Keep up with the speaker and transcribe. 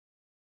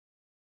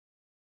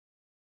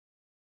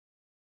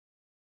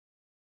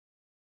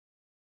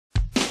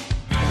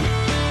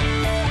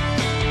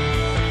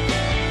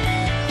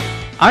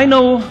I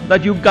know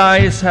that you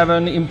guys have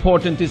an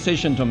important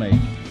decision to make.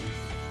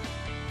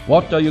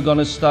 What are you going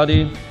to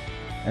study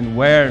and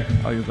where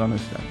are you going to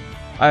study?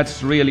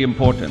 That's really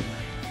important.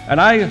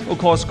 And I, of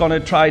course, going to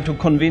try to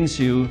convince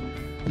you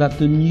that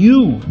the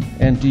new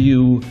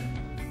NTU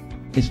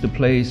is the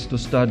place to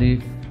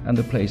study and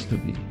the place to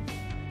be.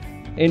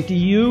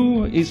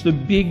 NTU is the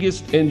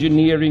biggest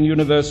engineering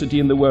university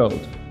in the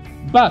world.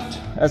 But,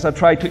 as I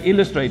try to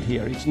illustrate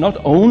here, it's not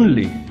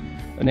only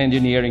an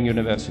engineering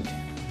university.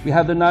 We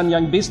have the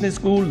Nanyang Business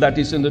School, that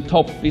is in the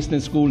top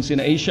business schools in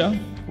Asia.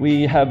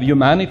 We have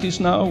humanities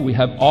now, we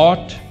have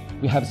art,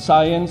 we have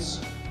science.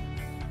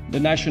 The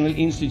National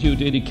Institute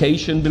of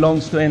Education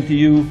belongs to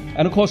NTU.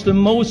 And of course, the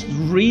most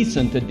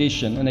recent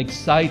addition, an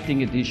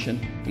exciting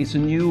addition, is a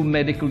new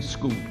medical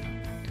school.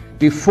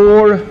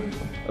 Before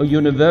a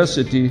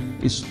university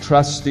is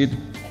trusted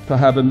to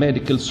have a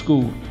medical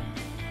school,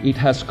 it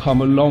has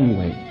come a long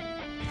way.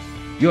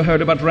 You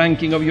heard about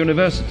ranking of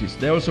universities.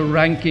 There's also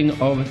ranking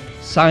of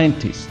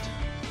scientists.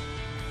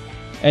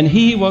 And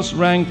he was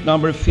ranked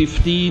number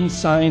 15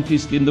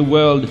 scientist in the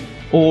world,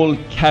 all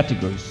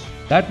categories.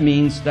 That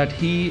means that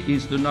he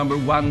is the number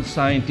 1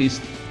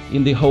 scientist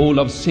in the whole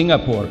of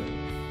Singapore.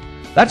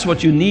 That's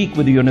what's unique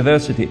with the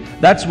university.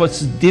 That's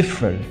what's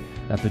different,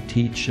 that the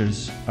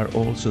teachers are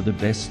also the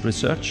best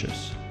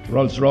researchers.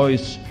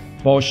 Rolls-Royce,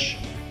 Bosch,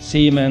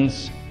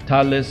 Siemens,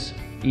 Thales,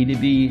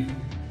 EDB,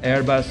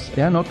 Airbus,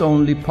 they are not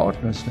only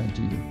partners to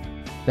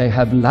NTU, they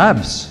have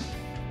labs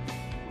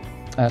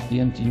at the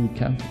NTU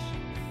campus.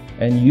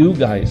 And you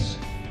guys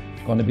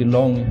are going to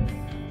belong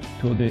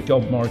to the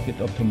job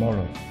market of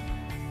tomorrow.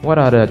 What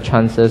are the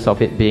chances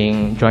of it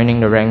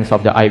joining the ranks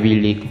of the Ivy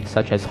League,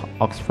 such as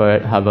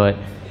Oxford, Harvard,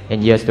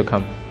 in years to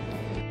come?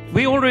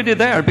 We're already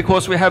there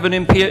because we have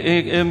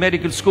a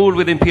medical school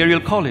with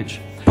Imperial College.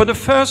 For the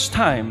first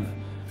time,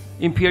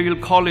 Imperial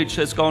College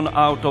has gone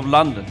out of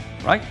London,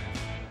 right?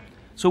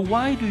 So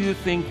why do you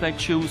think they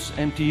choose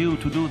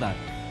NTU to do that?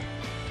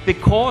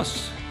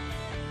 Because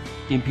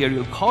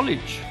Imperial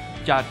College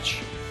judge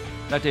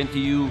that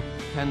NTU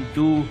can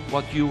do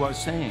what you are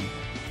saying.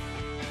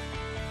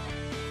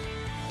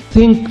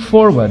 Think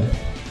forward.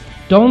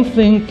 Don't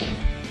think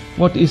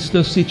what is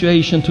the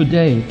situation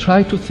today.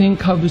 Try to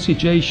think how the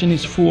situation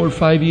is 4 or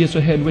 5 years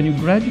ahead when you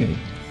graduate.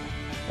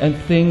 And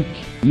think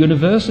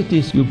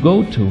universities you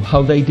go to,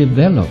 how they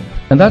develop.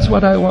 And that's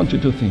what I want you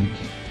to think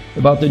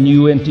about the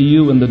new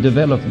NTU and the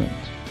development.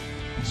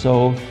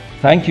 So,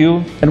 thank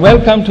you, and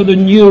welcome to the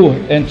new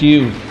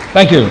NTU.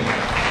 Thank you.